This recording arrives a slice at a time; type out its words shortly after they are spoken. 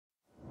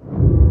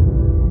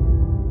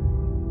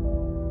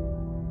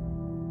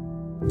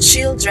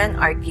Children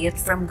are gift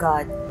from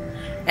God.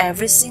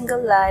 Every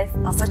single life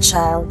of a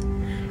child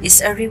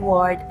is a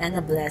reward and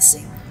a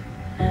blessing.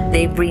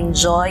 They bring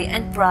joy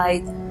and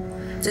pride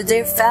to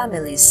their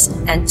families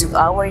and to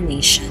our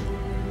nation.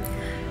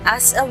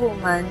 As a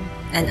woman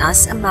and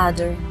as a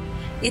mother,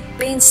 it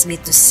pains me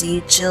to see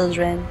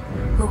children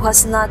who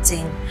has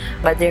nothing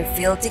but their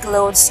filthy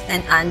clothes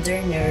and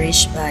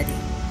undernourished body.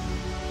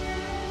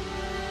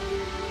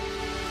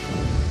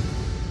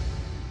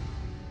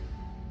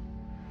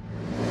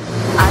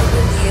 I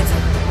believe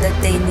that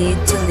they need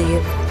to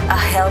live a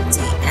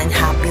healthy and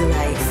happy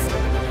life.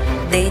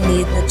 They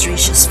need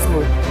nutritious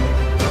food.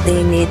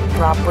 They need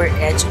proper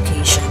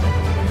education.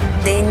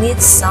 They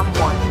need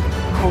someone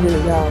who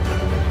will love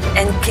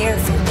and care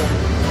for them.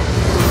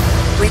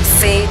 With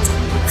faith,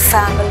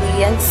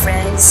 family, and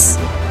friends,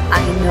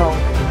 I know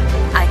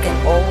I can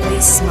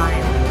always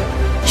smile,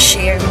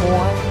 share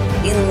more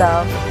in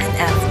love and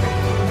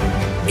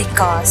effort,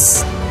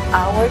 because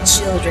our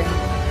children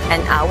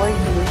and our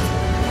youth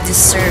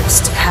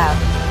deserves to have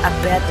a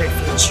better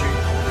future,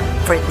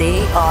 for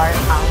they are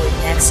our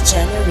next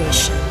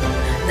generation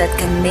that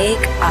can make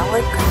our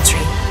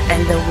country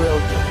and the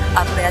world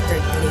a better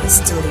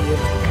place to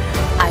live.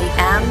 I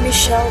am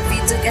Michelle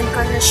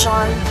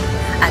Encarnacion,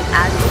 an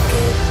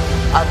advocate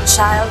of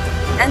child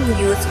and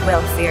youth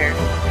welfare,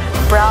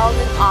 proud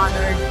and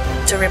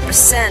honored to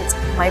represent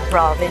my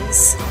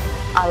province,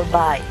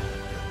 Albay.